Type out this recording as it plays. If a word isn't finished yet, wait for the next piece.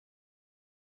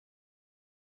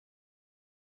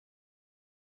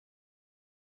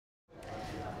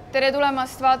tere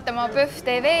tulemast vaatama PÖFF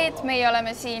TV-d, meie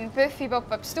oleme siin PÖFFi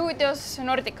pop-up stuudios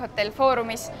Nordic Hotel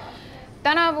Foorumis.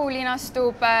 Tänavu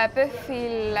linastub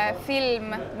PÖFFil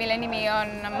film, mille nimi on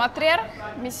Matriarh,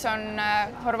 mis on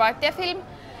Horvaatia film.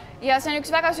 Ja see on üks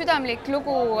väga südamlik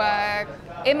lugu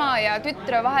ema ja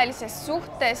tütre vahelisest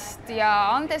suhtest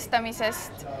ja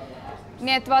andestamisest.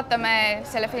 Nii et vaatame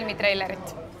selle filmi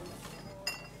treilerit.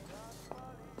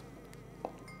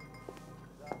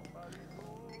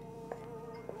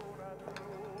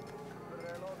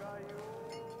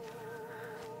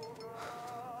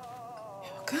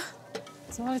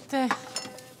 Izvolite.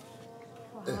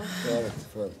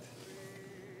 Hvala.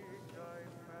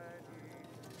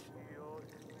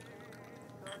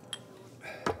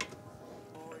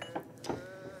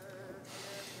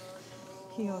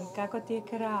 Joj, kako ti je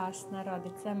krasna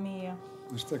rodica Mio.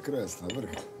 Šta je krasna? Vrh.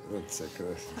 Rodica je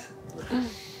krasna.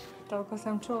 Toliko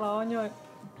sam čula o njoj,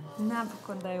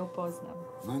 napokon da je upoznam.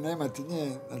 Ma nema ti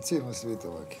nje na cijelom svijetu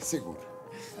ovaki, sigurno.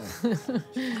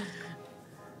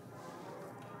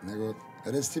 Nego,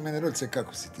 reci ti mene, rodice,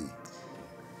 kako si ti?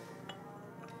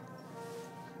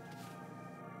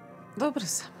 Dobro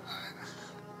sam.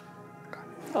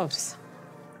 Dobro sam.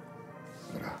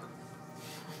 Bravo.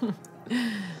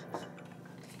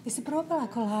 Jesi probala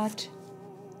kolače?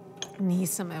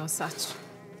 Nisam, evo sad ću.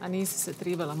 A nisi se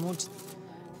tribala mučiti.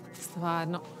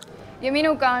 Stvarno. Ja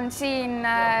minuga on siin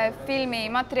filmi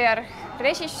Matriarh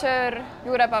režissöör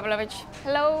Jure Pavlović.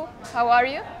 Hello, how are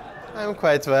you? I'm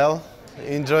quite well.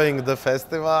 Enjoying the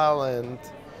festival, and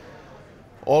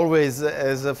always,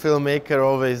 as a filmmaker,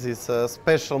 always it's a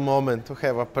special moment to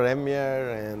have a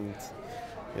premiere, and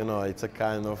you know, it's a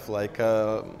kind of like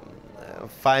a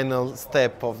final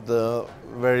step of the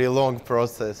very long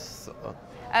process.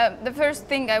 The first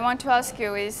thing I want to ask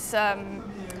you is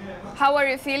how are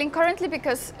you feeling currently?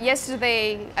 Because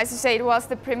yesterday, as you say, it was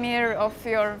the premiere of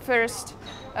your first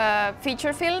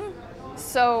feature film.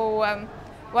 So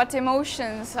what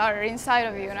emotions are inside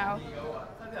of you now?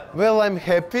 Well, I'm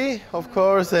happy, of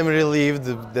course. I'm relieved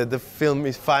that the film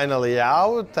is finally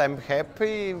out. I'm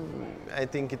happy. I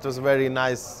think it was a very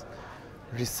nice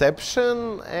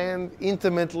reception, and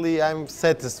intimately I'm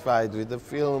satisfied with the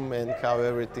film and how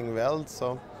everything went,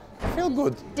 so I feel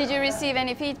good. Did you receive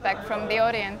any feedback from the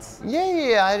audience?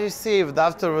 Yeah, I received.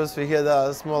 Afterwards we had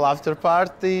a small after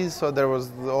party, so there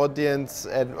was the audience,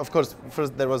 and of course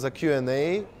first there was a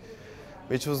Q&A,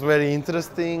 which was very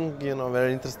interesting, you know,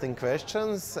 very interesting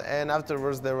questions, and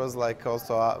afterwards there was like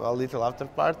also a little after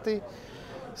party.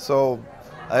 So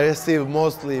I received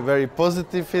mostly very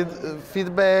positive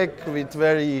feedback with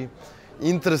very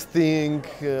interesting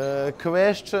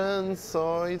questions,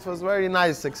 so it was a very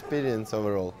nice experience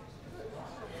overall.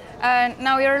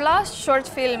 Now your last short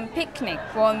film, Picnic,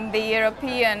 won the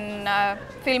European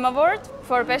Film Award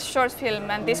for Best Short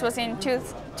Film, and this was in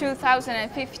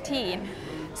 2015.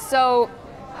 So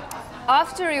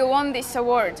after you won this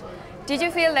award, did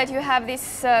you feel that you have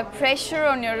this pressure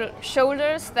on your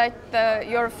shoulders that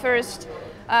your first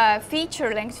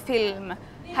feature-length film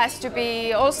has to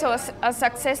be also a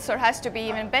success or has to be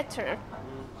even better?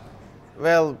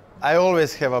 Well, I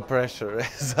always have a pressure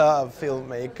as a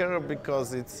filmmaker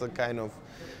because it's a kind of,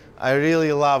 I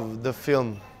really love the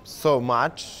film so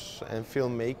much and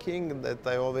filmmaking that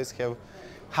I always have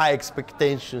high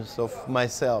expectations of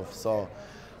myself. So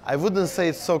I wouldn't say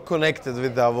it's so connected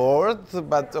with the award,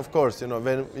 but of course, you know,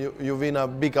 when you win a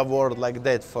big award like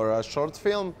that for a short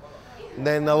film,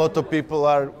 then a lot of people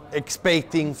are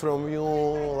expecting from you,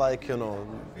 like, you know,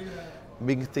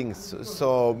 big things.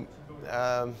 So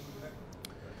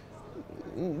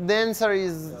the answer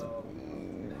is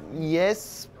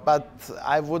yes, but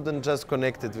I wouldn't just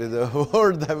connect it with the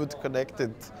award, I would connect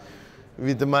it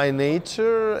with my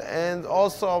nature. And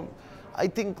also, I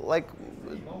think like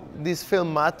this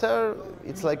film Matter,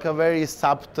 it's like a very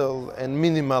subtle and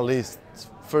minimalist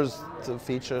first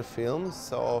feature film.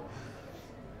 So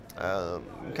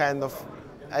kind of,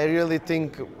 I really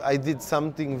think I did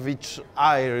something which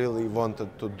I really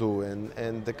wanted to do,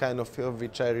 and the kind of film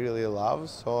which I really love.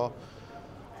 So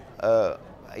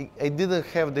I didn't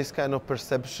have this kind of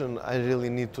perception, I really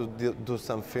need to do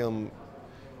some film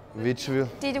which will...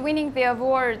 Did winning the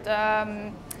award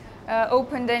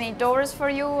opened any doors for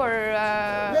you, or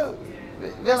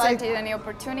presented any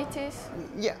opportunities?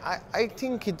 Yeah, I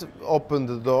think it opened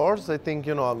the doors. I think,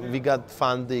 you know, we got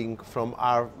funding from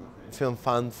our film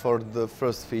fund for the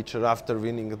first feature after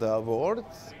winning the award.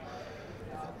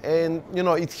 And, you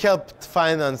know, it helped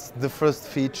finance the first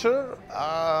feature.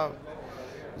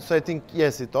 So I think,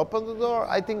 yes, it opened the door.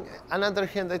 I think, on the other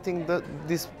hand, I think that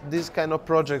this kind of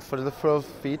project for the first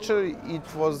feature,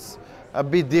 it was a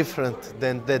bit different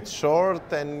than that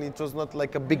short, and it was not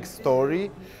like a big story.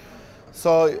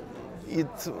 So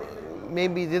it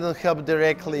maybe didn't help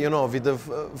directly, with the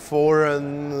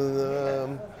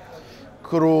foreign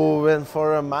crew and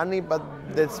foreign money, but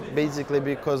that's basically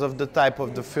because of the type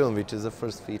of the film, which is the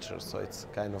first feature. So it's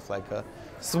kind of like a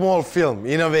small film,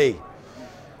 in a way.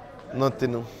 Not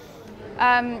in.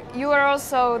 You are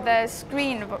also the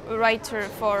screenwriter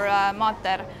for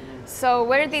Mater. So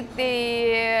where did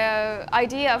the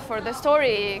idea for the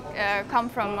story come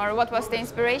from, or what was the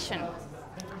inspiration?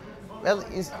 Well,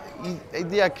 the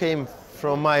idea came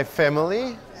from my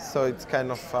family, so it's kind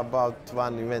of about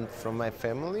one event from my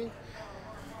family,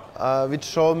 which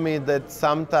showed me that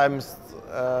sometimes,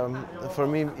 for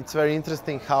me, it's very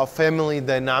interesting how family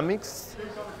dynamics,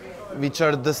 which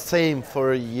are the same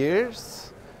for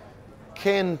years,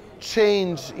 can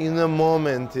change in a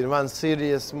moment, in one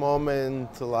serious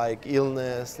moment, like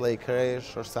illness, like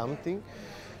crash or something.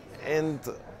 And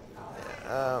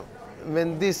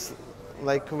when this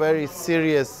like very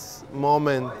serious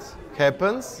moment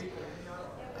happens,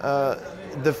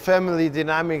 the family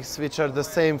dynamics, which are the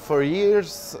same for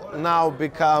years, now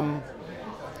become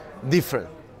different,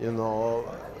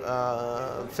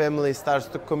 family starts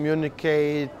to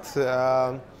communicate,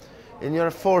 and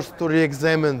you're forced to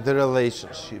re-examine the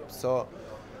relationship. So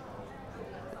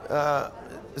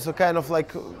kind of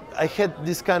like I had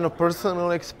this kind of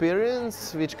personal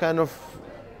experience, which kind of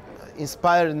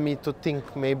inspired me to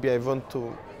think maybe I want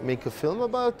to make a film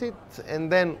about it.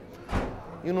 And then,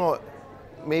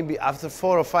 maybe after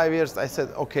 4 or 5 years, I said,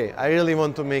 okay, I really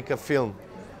want to make a film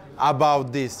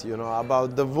about this,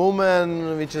 about the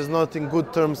woman which is not in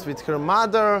good terms with her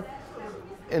mother,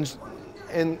 and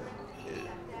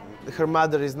her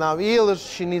mother is now ill.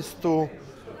 She needs to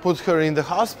put her in the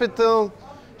hospital.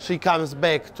 She comes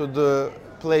back to the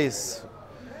place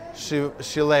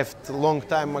she left a long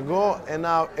time ago, and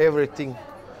now everything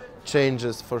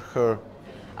changes for her.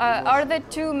 Are the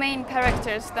two main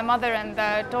characters, the mother and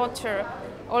the daughter,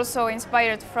 also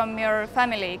inspired from your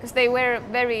family? Because they were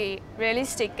very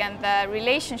realistic, and the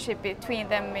relationship between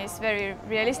them is very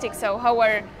realistic. So how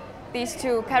are these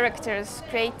two characters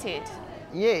created?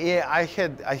 Yeah, I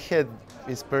had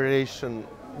inspiration.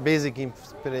 Basic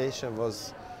inspiration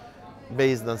was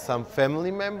based on some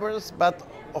family members, but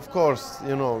of course,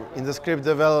 in the script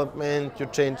development, you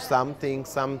change something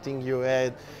you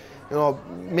add.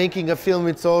 Making a film,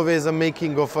 it's always a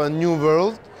making of a new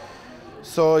world.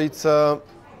 So it's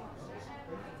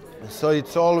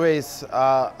always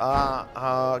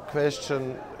a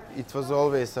question. It was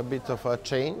always a bit of a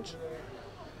change,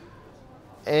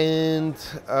 and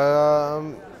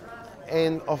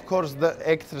of course the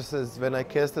actresses. When I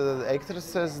casted the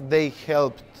actresses, they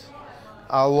helped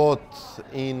a lot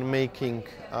in making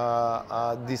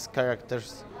these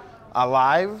characters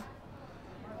alive,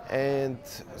 and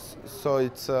so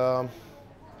it's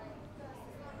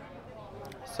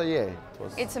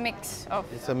It's a mix of.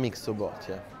 It's a mix of both,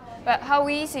 yeah. But how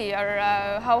easy or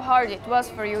how hard it was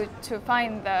for you to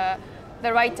find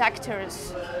the right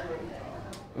actors?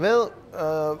 Well,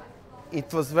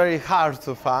 it was very hard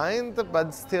to find,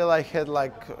 but still I had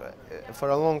for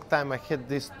a long time I had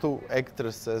these two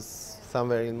actresses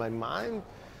somewhere in my mind.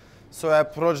 So I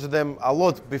approached them a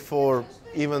lot before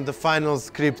even the final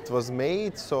script was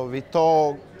made. So we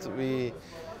talked, we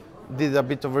did a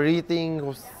bit of reading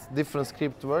of different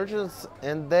script versions,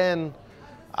 and then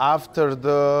after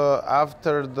the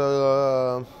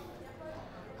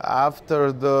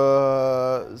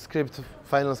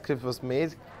final script was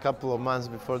made, a couple of months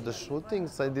before the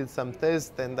shootings, I did some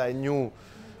tests, and I knew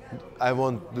I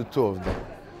want the two of them.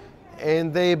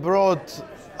 And they brought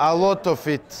a lot of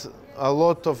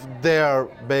their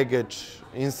baggage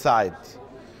inside,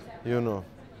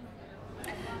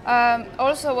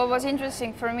 Also, what was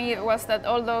interesting for me was that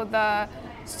although the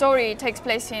story takes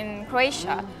place in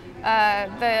Croatia,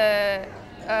 the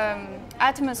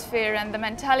atmosphere and the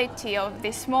mentality of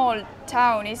this small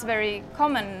town is very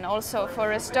common also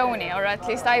for Estonia, or at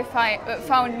least I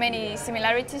found many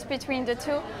similarities between the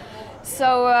two.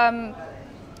 So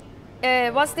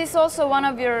was this also one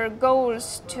of your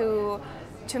goals to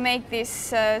make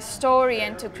this story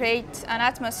and to create an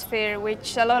atmosphere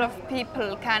which a lot of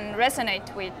people can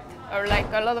resonate with, or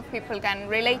like a lot of people can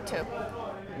relate to?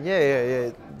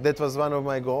 Yeah. That was one of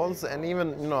my goals, and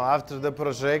even after the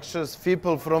projections,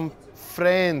 people from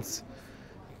France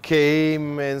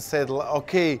came and said,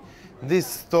 "Okay, this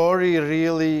story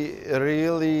really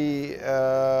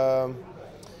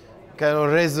kind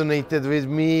of resonated with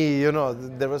me. You know,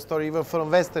 there was story even from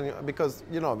Western, because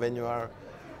you know, when you are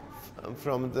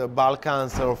from the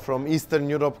Balkans or from Eastern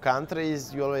Europe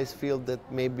countries, you always feel that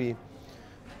maybe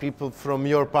people from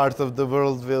your part of the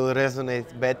world will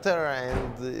resonate better,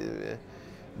 and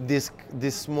this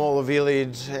small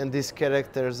village and these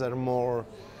characters are more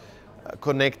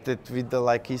connected with the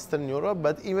like Eastern Europe.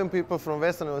 But even people from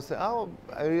Western will say, oh,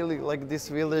 I really like this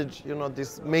village, you know,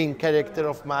 this main character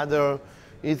of mother,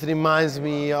 it reminds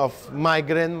me of my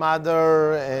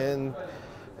grandmother, and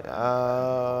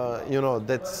you know,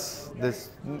 that's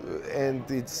and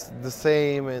it's the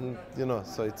same, and you know,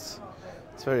 so it's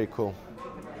very cool.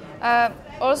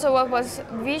 Also, what was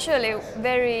visually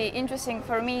very interesting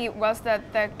for me was that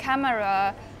the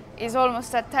camera is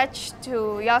almost attached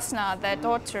to Jasna, the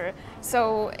daughter.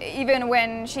 So even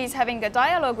when she's having a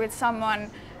dialogue with someone,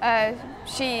 the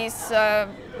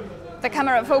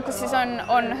camera focuses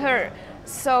on her.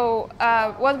 So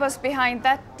what was behind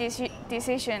that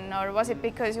decision, or was it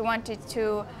because you wanted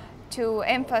to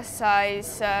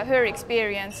emphasize her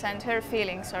experience and her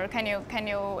feelings, or can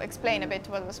you explain a bit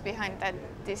what was behind that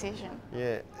decision?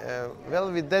 Yeah,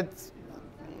 well, with that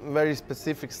very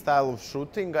specific style of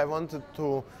shooting, I wanted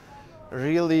to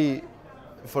really,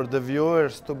 for the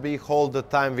viewers, to be all the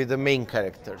time with the main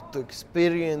character, to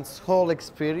experience whole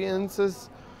experiences,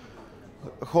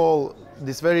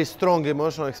 this very strong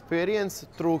emotional experience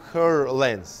through her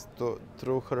lens,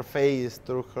 through her face,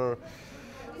 through her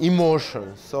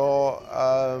emotion. So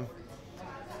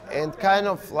and kind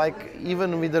of like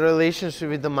even with the relationship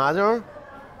with the mother,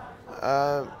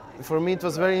 for me it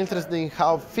was very interesting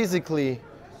how physically,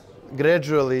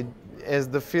 gradually, as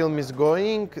the film is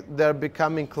going, they're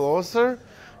becoming closer,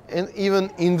 and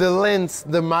even in the lens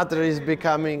the mother is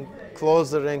becoming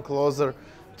closer and closer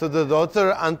to the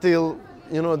daughter until,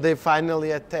 you know, they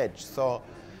finally attach. So,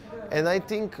 and I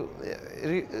think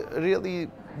really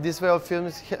this way of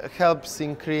films helps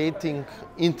in creating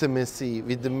intimacy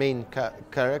with the main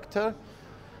character.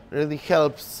 Really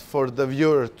helps for the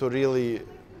viewer to really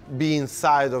be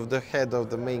inside of the head of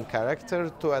the main character,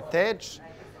 to attach.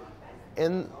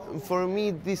 And for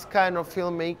me, this kind of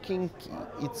filmmaking,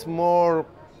 it's more,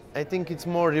 I think it's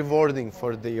more rewarding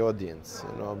for the audience,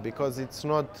 you know, because it's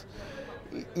not,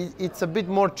 it's a bit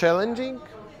more challenging,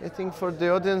 I think, for the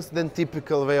audience than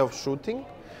typical way of shooting.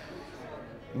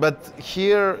 But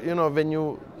here, you know, when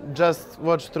you just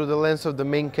watch through the lens of the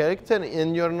main character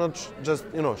and you're not just,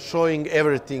 you know, showing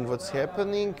everything what's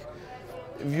happening,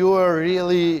 viewer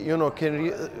really, you know,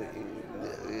 can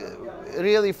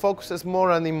really focuses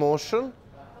more on emotion,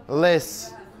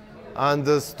 less on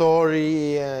the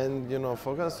story, and, you know,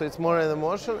 focus. So it's more on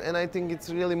emotion, and I think it's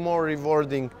really more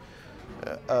rewarding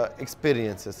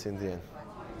experiences in the end.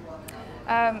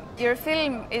 Your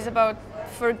film is about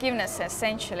forgiveness,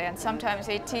 essentially, and sometimes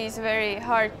it is very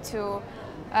hard to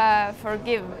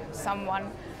forgive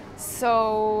someone.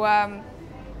 So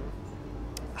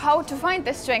how to find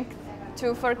the strength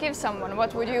to forgive someone?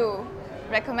 What would you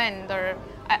recommend? Or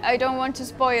I don't want to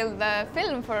spoil the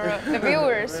film for the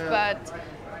viewers, but...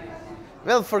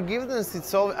 Well, forgiveness,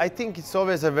 I think it's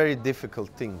always a very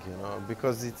difficult thing, you know,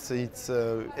 because it's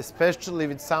especially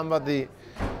with somebody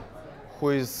who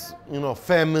is, you know,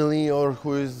 family or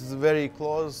who is very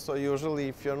close. So usually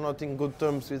if you're not in good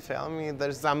terms with family,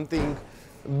 there's something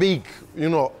big, you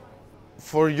know,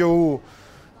 for you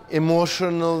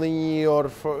emotionally, or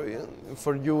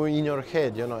for you in your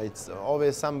head, you know, it's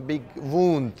always some big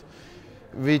wound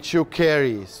which you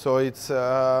carry. So it's,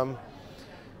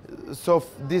 so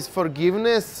this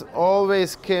forgiveness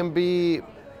always can be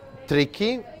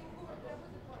tricky.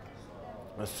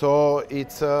 So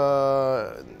it's,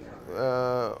 and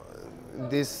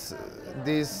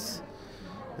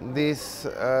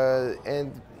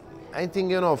I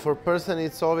think, you know, for a person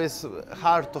it's always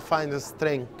hard to find the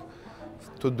strength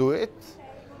to do it,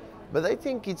 but I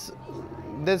think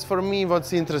that's for me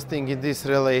what's interesting in these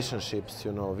relationships,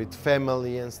 you know, with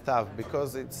family and stuff,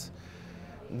 because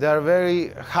they're very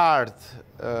hard.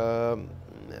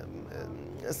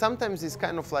 Sometimes it's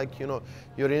kind of like, you know,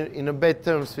 you're in a bad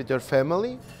terms with your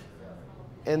family,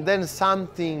 and then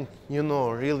something, you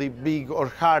know, really big or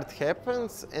hard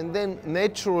happens, and then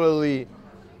naturally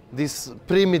this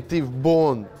primitive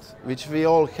bond which we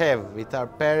all have with our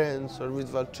parents or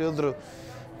with our children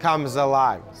comes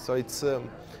alive. So it's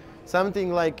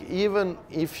something like, even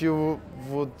if you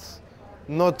would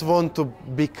not want to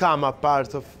become a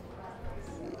part of,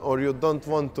 or you don't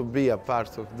want to be a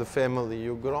part of the family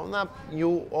you grown up,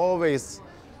 you always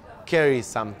carry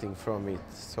something from it.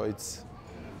 So it's,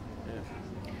 yeah.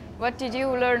 What did you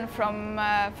learn from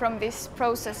this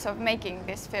process of making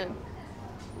this film?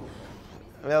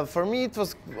 Well, for me it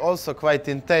was also quite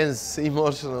intense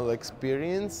emotional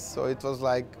experience. So it was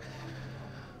like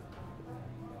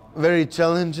very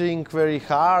challenging, very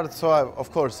hard. So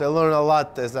of course I learned a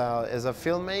lot as a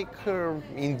filmmaker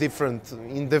in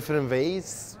different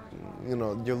ways. You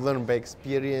know, you learn by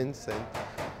experience and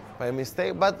by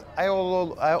mistake. But I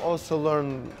also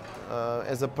learned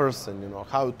as a person. You know,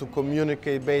 how to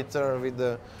communicate better with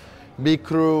the big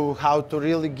crew, how to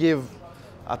really give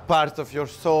a part of your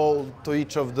soul to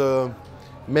each of the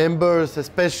members,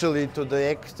 especially to the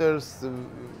actors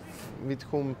with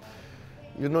whom,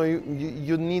 you know,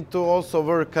 you need to also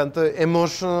work at the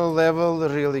emotional level,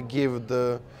 really give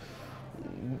the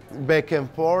back and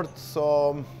forth.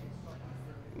 So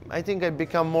I think I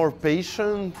become more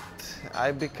patient.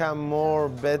 I become more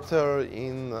better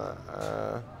in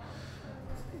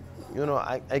you know,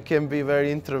 I can be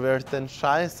very introverted and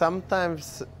shy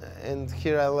sometimes, and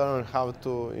here I learn how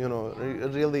to, you know,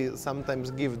 really sometimes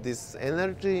give this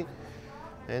energy.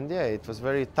 And yeah, it was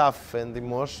very tough and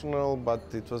emotional, but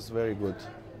it was very good.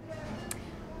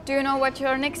 Do you know what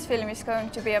your next film is going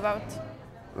to be about?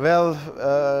 Well,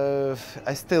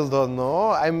 I still don't know.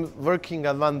 I'm working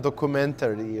on one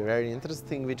documentary, very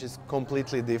interesting, which is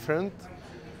completely different,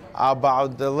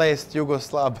 about the last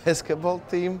Yugoslav basketball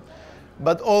team.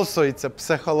 But also it's a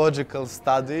psychological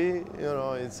study, you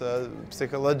know, it's a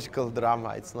psychological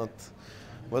drama. It's not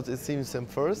what it seems at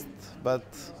first, but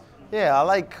yeah,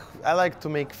 I like to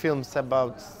make films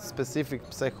about specific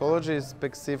psychology,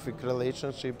 specific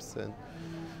relationships, and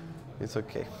it's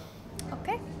okay.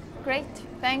 Okay, great.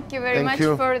 Thank you very much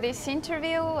for this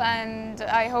interview, and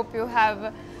I hope you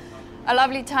have a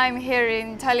lovely time here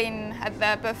in Tallinn at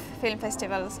the PÖFF Film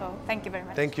Festival. So thank you very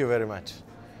much. Thank you very much.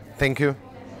 Thank you.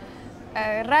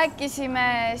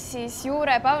 Rääkisime siis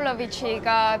Jure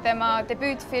Pavlovitšiga tema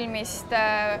debüütfilmist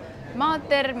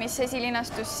Maater, mis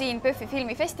esilinastus siin PÖFFi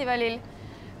filmifestivalil.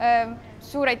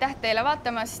 Suur aitäh teile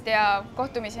vaatamast ja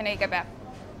kohtumiseni õige pea!